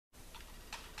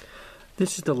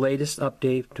This is the latest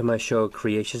update to my show,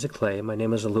 Creations of Clay. My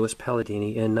name is Louis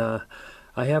Palladini, and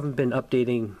I haven't been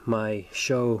updating my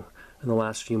show in the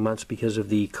last few months because of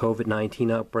the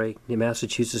COVID-19 outbreak.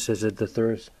 Massachusetts has the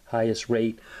third highest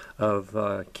rate of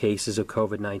cases of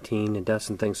COVID-19 and deaths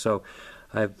and things. So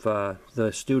I've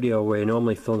the studio where I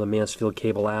normally film the Mansfield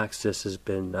Cable Access has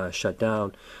been shut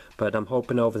down. But I'm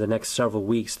hoping over the next several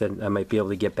weeks that I might be able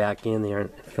to get back in there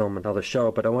and film another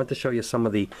show. But I want to show you some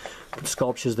of the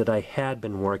sculptures that I had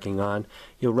been working on.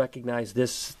 You'll recognize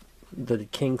this, the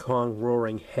King Kong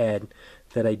roaring head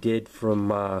that I did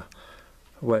from a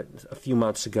few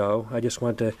months ago. I just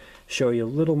want to show you a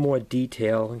little more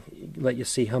detail, let you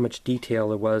see how much detail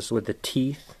there was with the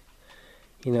teeth,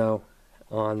 you know,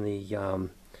 on the,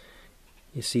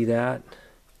 you see that?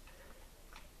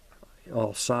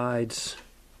 All sides.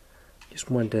 Just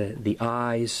wanted the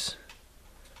eyes,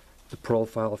 the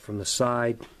profile from the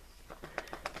side.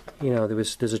 You know,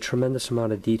 there's a tremendous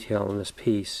amount of detail in this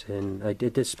piece, and I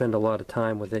did spend a lot of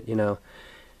time with it, you know.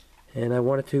 And I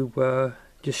wanted to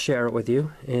just share it with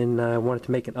you, and I wanted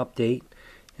to make an update,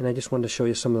 and I just wanted to show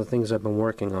you some of the things I've been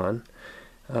working on.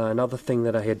 Another thing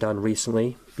that I had done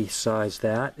recently, besides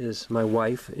that, is my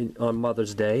wife, on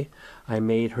Mother's Day, I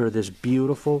made her this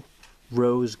beautiful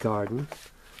rose garden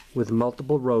with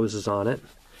multiple roses on it,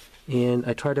 and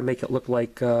I tried to make it look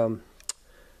like I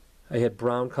had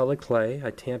brown colored clay. I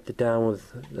tamped it down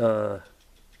with it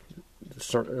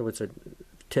was a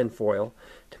tin foil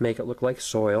to make it look like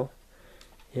soil,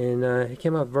 and it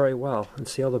came out very well. And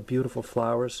see all the beautiful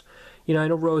flowers. You know, I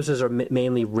know roses are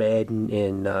mainly red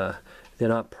and they're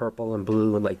not purple and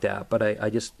blue and like that, but I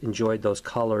just enjoyed those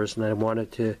colors, and I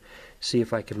wanted to see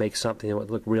if I could make something that would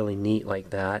look really neat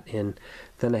like that. And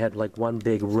then I had like one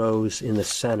big rose in the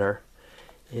center,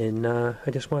 and I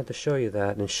just wanted to show you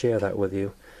that and share that with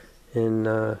you. And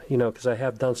you know, because I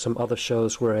have done some other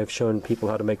shows where I've shown people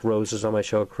how to make roses on my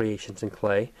show, Creations in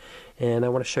Clay, and I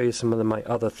want to show you some of my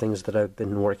other things that I've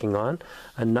been working on.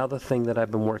 Another thing that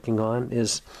I've been working on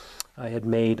is I had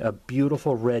made a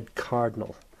beautiful red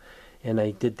cardinal, and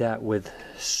I did that with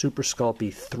Super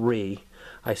Sculpey 3.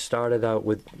 I started out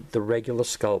with the regular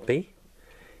Sculpey,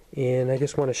 and I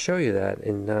just want to show you that.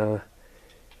 And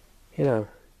you know,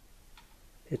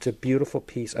 it's a beautiful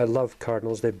piece. I love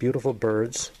cardinals. They're beautiful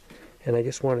birds, and I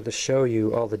just wanted to show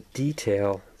you all the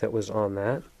detail that was on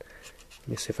that. Let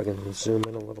me see if I can zoom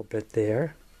in a little bit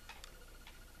there.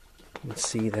 You can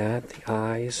see that, the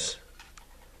eyes,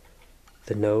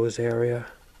 the nose area,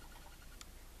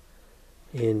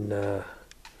 in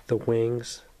the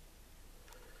wings.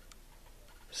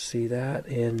 See that?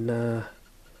 And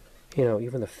you know,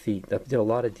 even the feet. I did a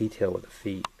lot of detail with the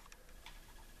feet.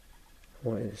 I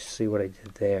wanted to see what I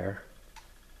did there.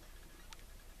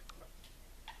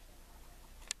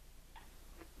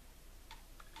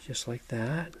 Just like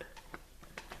that.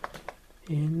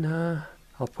 And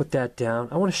I'll put that down.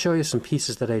 I want to show you some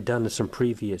pieces that I've done in some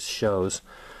previous shows.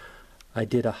 I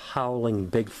did a howling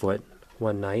Bigfoot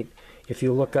one night. If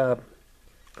you look up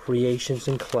Creations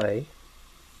in Clay,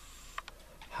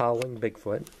 howling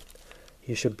Bigfoot,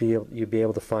 you'll be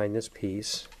able to find this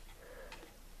piece.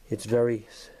 It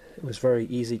was very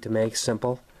easy to make,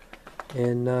 simple,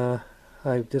 and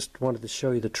I just wanted to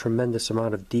show you the tremendous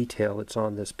amount of detail that's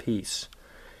on this piece.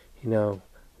 You know,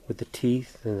 with the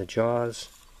teeth and the jaws.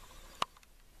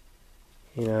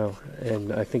 You know,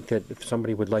 and I think that if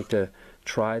somebody would like to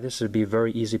try this, it would be a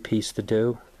very easy piece to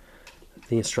do.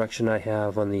 The instruction I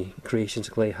have on the Creations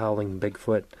of Clay howling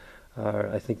Bigfoot,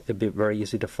 I think they'd be very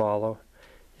easy to follow.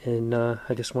 And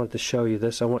I just wanted to show you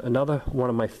this. Another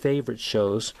one of my favorite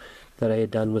shows that I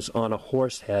had done was on a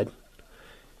horse head,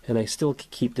 and I still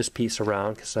keep this piece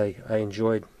around because I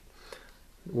enjoyed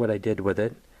what I did with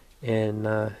it. And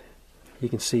you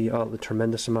can see all the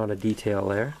tremendous amount of detail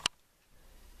there.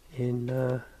 And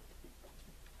I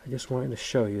just wanted to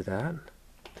show you that.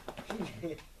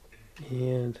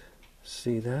 And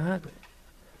see that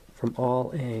from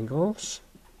all angles.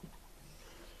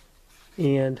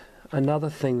 And another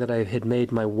thing that I had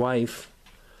made my wife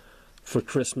for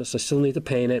Christmas, I still need to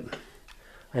paint it.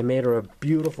 I made her a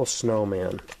beautiful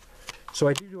snowman. So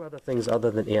I do other things other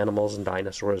than animals and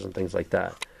dinosaurs and things like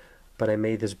that. But I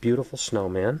made this beautiful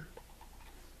snowman.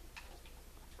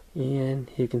 And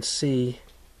you can see,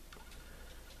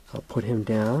 I'll put him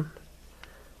down,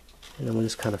 and then we'll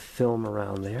just kind of film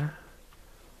around there,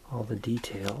 all the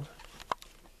detail.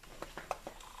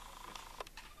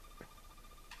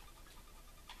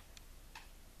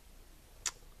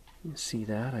 You see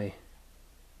that? I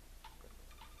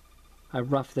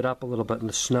roughed it up a little bit in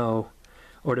the snow,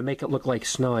 or to make it look like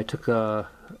snow, I took a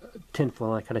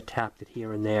tinfoil and I kind of tapped it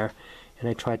here and there, and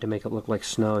I tried to make it look like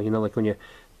snow. You know, like when you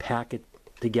pack it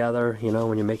together, you know,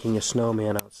 when you're making a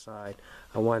snowman outside.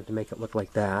 I wanted to make it look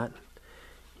like that.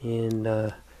 And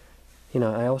you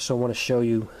know, I also want to show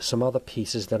you some other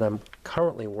pieces that I'm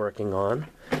currently working on.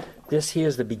 This here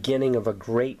is the beginning of a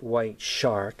great white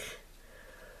shark.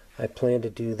 I plan to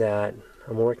do that.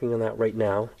 I'm working on that right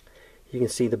now. You can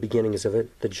see the beginnings of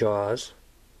it, the jaws,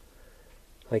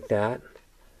 like that.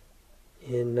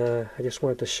 And I just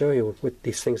wanted to show you what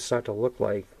these things start to look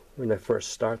like when I first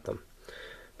start them,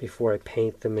 before I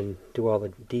paint them and do all the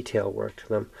detail work to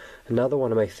them. Another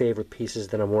one of my favorite pieces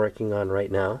that I'm working on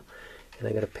right now, and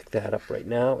I got to pick that up right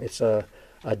now. It's a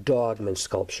dogman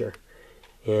sculpture,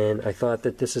 and I thought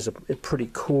that this is a pretty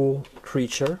cool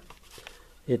creature.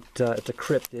 It's a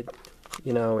cryptid.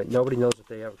 You know, nobody knows if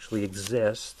they actually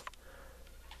exist,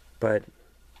 but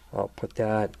I'll put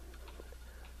that.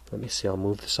 Let me see. I'll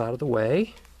move this out of the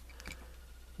way,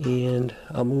 and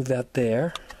I'll move that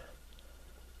there.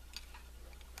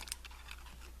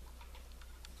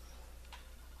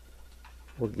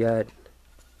 We'll get.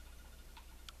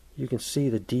 You can see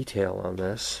the detail on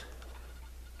this.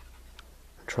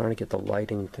 I'm trying to get the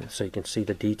lighting so you can see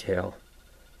the detail.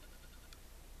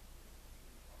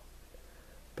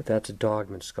 But that's a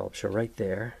dogman sculpture right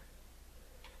there.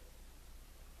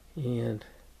 And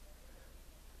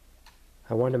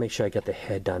I wanted to make sure I get the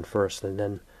head done first and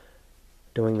then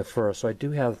doing the fur. So I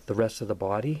do have the rest of the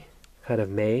body kind of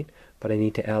made, but I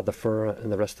need to add the fur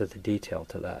and the rest of the detail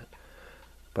to that.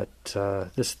 But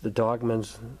the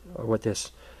dogmans are what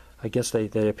this. I guess they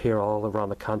appear all around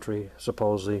the country,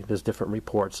 supposedly. There's different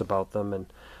reports about them, and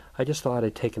I just thought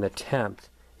I'd take an attempt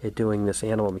at doing this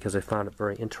animal because I found it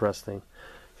very interesting,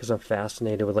 because I'm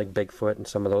fascinated with like Bigfoot and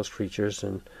some of those creatures,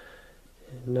 and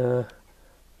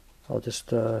I'll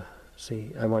just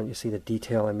see. I want you to see the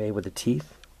detail I made with the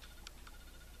teeth.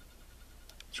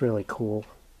 It's really cool.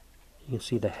 You can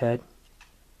see the head.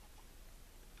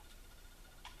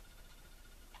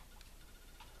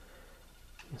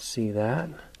 You can see that.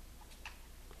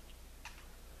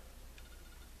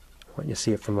 I want you to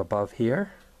see it from above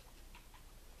here.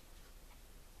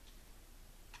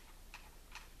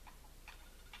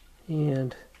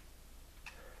 And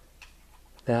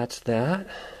that's that.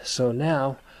 So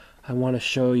now I want to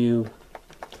show you,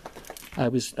 I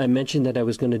mentioned that I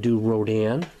was going to do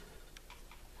Rodin.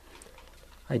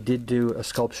 I did do a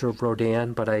sculpture of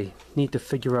Rodin, but I need to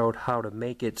figure out how to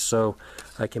make it so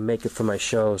I can make it for my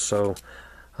show, so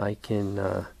I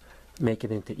can make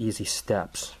it into easy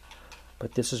steps.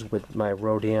 But this is what my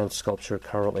Rodin sculpture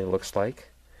currently looks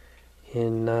like.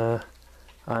 And I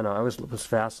don't know, I was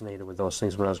fascinated with those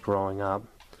things when I was growing up.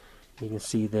 You can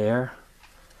see there.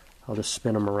 I'll just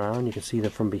spin them around. You can see them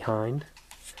from behind.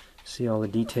 See all the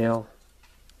detail.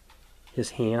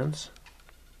 His hands.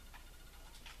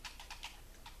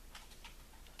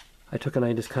 I took and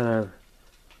I just kind of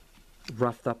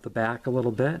roughed up the back a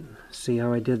little bit. See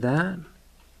how I did that?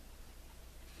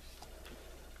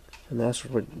 And that's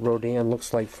what Rodin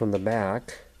looks like from the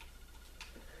back.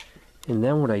 And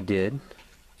then what I did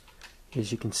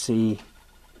is, you can see,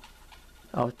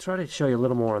 I'll try to show you a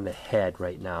little more on the head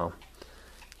right now.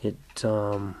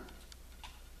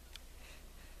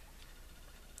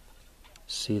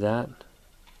 See that?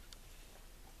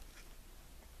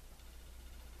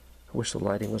 I wish the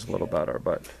lighting was a little better,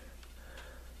 but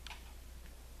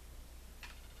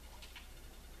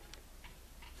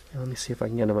let me see if I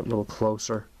can get him a little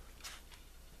closer.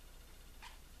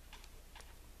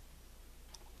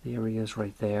 There he is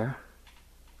right there.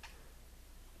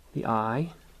 The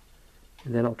eye.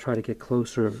 And then I'll try to get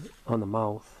closer on the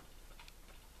mouth.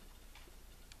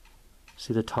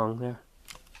 See the tongue there?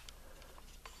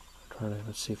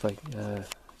 Let's see if I can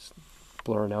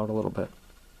blur it out a little bit.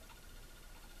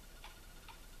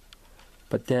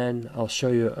 But then I'll show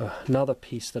you another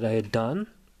piece that I had done.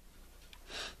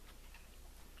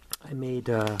 I made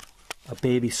a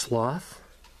baby sloth.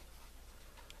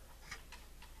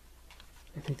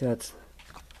 I think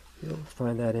you'll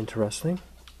find that interesting.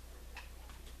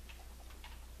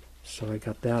 So I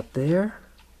got that there.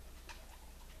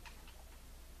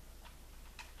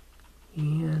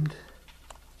 And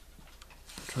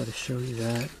I'll try to show you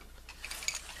that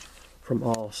from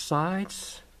all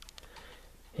sides.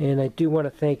 And I do want to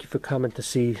thank you for coming to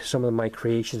see some of my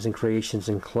creations in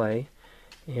clay.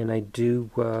 And I do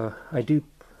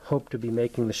hope to be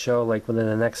making the show like within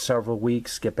the next several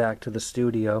weeks, get back to the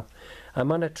studio. I'm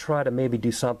going to try to maybe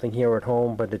do something here at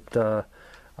home, but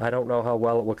I don't know how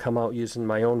well it will come out using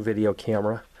my own video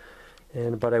camera.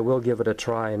 But I will give it a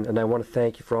try, and I want to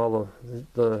thank you for all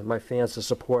my fans to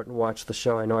support and watch the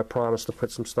show. I know I promised to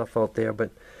put some stuff out there,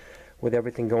 but with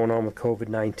everything going on with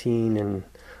COVID-19 and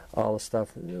all the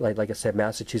stuff, like I said,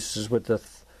 Massachusetts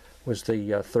was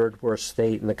the third worst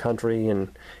state in the country,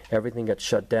 and everything got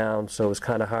shut down, so it was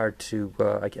kind of hard to,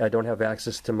 I don't have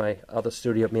access to my other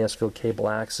studio at Mansfield Cable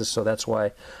Access, so that's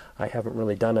why I haven't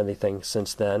really done anything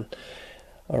since then,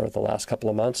 or the last couple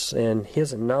of months. And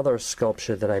here's another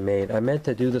sculpture that I made. I meant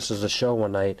to do this as a show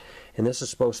one night, and this is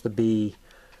supposed to be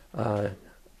a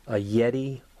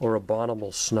Yeti or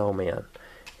Abonable snowman.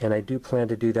 And I do plan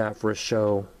to do that for a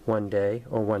show one day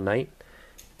or one night.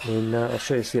 And I'll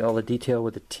show you, see all the detail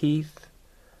with the teeth,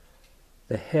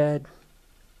 the head.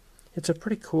 It's a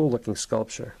pretty cool looking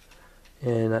sculpture.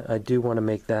 And I do want to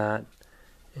make that.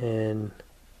 And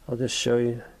I'll just show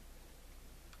you.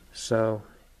 So,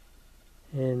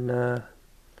 and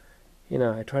you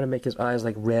know, I try to make his eyes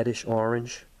like reddish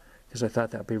orange, because I thought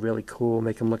that'd be really cool,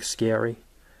 make him look scary.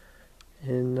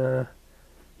 And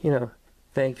you know,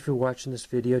 thank you for watching this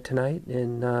video tonight,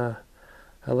 and I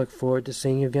look forward to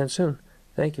seeing you again soon.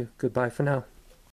 Thank you. Goodbye for now.